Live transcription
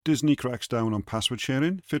Disney cracks down on password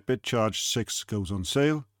sharing, Fitbit Charge 6 goes on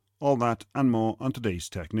sale. All that and more on today's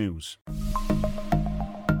Tech News.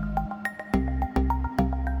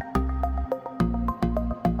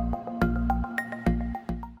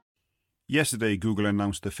 Yesterday, Google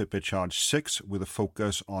announced the Fitbit Charge 6 with a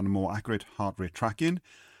focus on more accurate heart rate tracking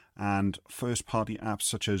and first-party apps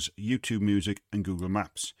such as YouTube Music and Google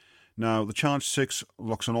Maps. Now, the Charge 6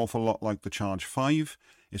 looks an awful lot like the Charge 5.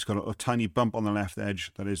 It's got a tiny bump on the left edge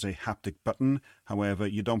that is a haptic button. However,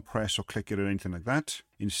 you don't press or click it or anything like that.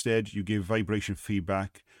 Instead, you give vibration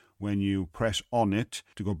feedback when you press on it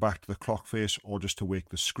to go back to the clock face or just to wake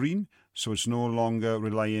the screen. So it's no longer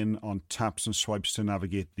relying on taps and swipes to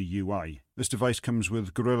navigate the UI. This device comes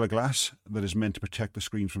with Gorilla Glass that is meant to protect the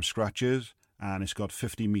screen from scratches, and it's got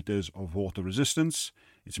 50 meters of water resistance.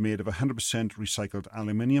 It's made of 100% recycled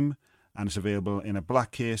aluminium, and it's available in a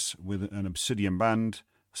black case with an obsidian band,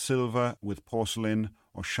 silver with porcelain,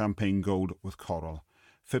 or champagne gold with coral.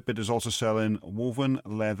 Fitbit is also selling woven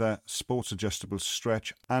leather, sports adjustable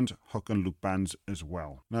stretch and hook and loop bands as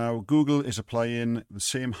well. Now, Google is applying the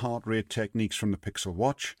same heart rate techniques from the Pixel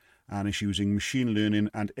Watch and is using machine learning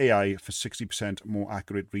and AI for 60% more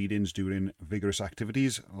accurate readings during vigorous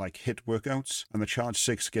activities like HIIT workouts. And the Charge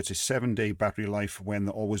 6 gets a 7-day battery life when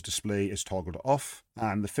the always display is toggled off.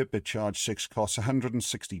 And the Fitbit Charge 6 costs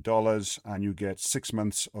 $160 and you get 6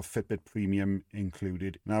 months of Fitbit Premium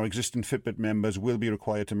included. Now, existing Fitbit members will be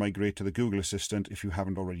required to migrate to the Google Assistant if you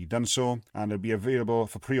haven't already done so, and it'll be available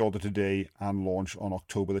for pre-order today and launch on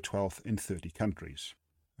October the 12th in 30 countries.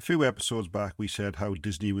 A few episodes back, we said how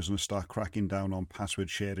Disney was going to start cracking down on password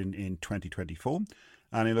sharing in 2024,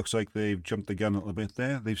 and it looks like they've jumped the gun a little bit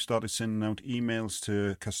there. They've started sending out emails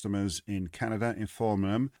to customers in Canada informing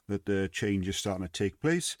them that the change is starting to take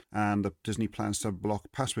place, and that Disney plans to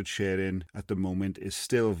block password sharing at the moment is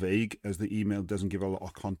still vague, as the email doesn't give a lot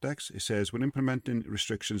of context. It says, we're implementing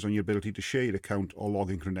restrictions on your ability to share your account or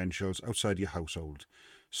login credentials outside your household.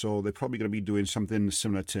 So they're probably going to be doing something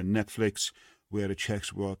similar to Netflix, where it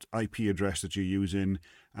checks what IP address that you're using,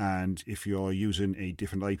 and if you're using a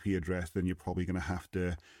different IP address, then you're probably going to have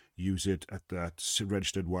to use it at that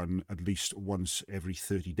registered one at least once every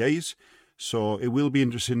 30 days. So it will be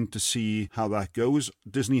interesting to see how that goes.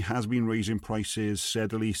 Disney has been raising prices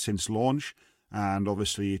steadily since launch, and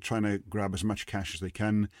obviously trying to grab as much cash as they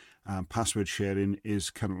can. Password sharing is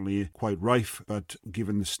currently quite rife, but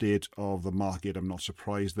given the state of the market, I'm not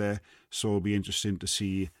surprised there. So it'll be interesting to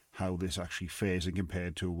see how this actually fares and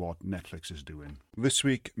compared to what Netflix is doing. This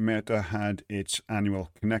week, Meta had its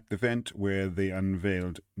annual Connect event where they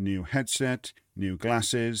unveiled new headset, new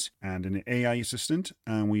glasses, and an AI assistant.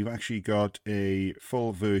 And we've actually got a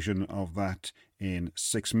full version of that in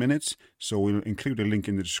 6 minutes. So we'll include a link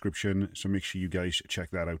in the description, so make sure you guys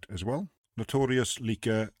check that out as well. Notorious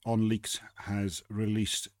leaker On Leaks has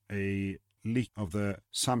released a leak of the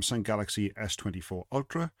Samsung Galaxy S24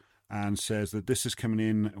 Ultra, and says that this is coming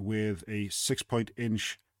in with a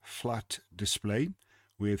 6-inch flat display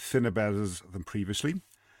with thinner bezels than previously.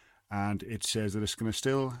 And it says that it's going to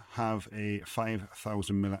still have a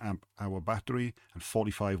 5,000 milliamp hour battery and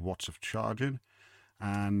 45 watts of charging.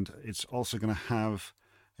 And it's also going to have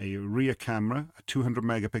a rear camera, a 200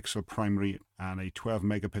 megapixel primary and a 12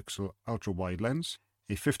 megapixel ultra wide lens,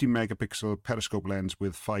 a 50 megapixel periscope lens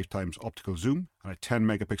with 5 times optical zoom, and a 10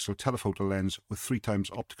 megapixel telephoto lens with 3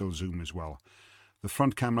 times optical zoom as well. The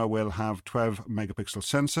front camera will have 12 megapixel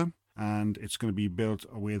sensor, and it's going to be built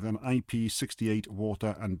with an IP68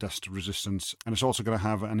 water and dust resistance, and it's also going to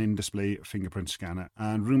have an in-display fingerprint scanner.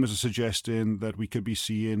 And rumors are suggesting that we could be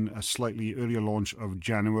seeing a slightly earlier launch of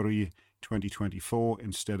January 2024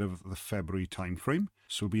 instead of the February timeframe.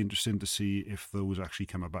 So it'll be interesting to see if those actually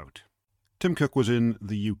come about. Tim Cook was in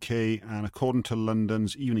the UK, and according to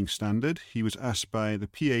London's Evening Standard, he was asked by the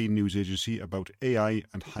PA news agency about AI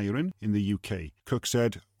and hiring in the UK. Cook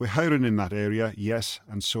said, "We're hiring in that area, yes,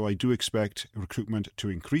 and so I do expect recruitment to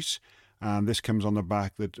increase." And this comes on the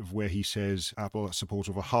back of where he says Apple supports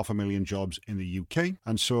over 500,000 jobs in the UK.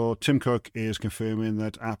 And so Tim Cook is confirming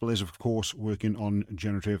that Apple is, of course, working on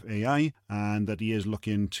generative AI and that he is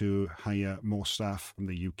looking to hire more staff from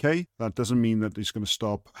the UK. That doesn't mean that he's going to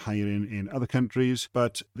stop hiring in other countries,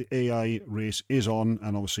 but the AI race is on,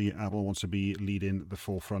 and obviously Apple wants to be leading the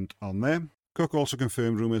forefront on there. Cook also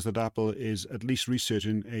confirmed rumours that Apple is at least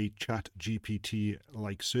researching a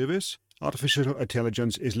ChatGPT-like service. Artificial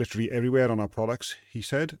intelligence is literally everywhere on our products, he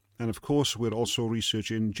said. And of course, we're also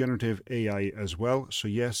researching generative AI as well. So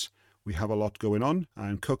yes, We have a lot going on,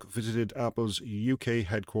 and Cook visited Apple's UK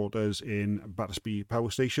headquarters in Battersby Power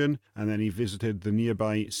Station, and then he visited the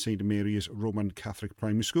nearby St Mary's Roman Catholic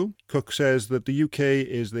Primary School. Cook says that the UK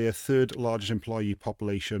is their third largest employee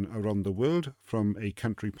population around the world from a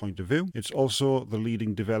country point of view. It's also the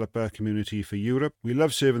leading developer community for Europe. We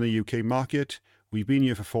love serving the UK market. We've been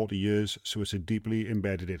here for 40 years, so it's deeply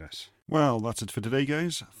embedded in us. Well, that's it for today,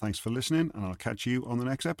 guys. Thanks for listening, and I'll catch you on the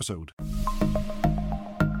next episode.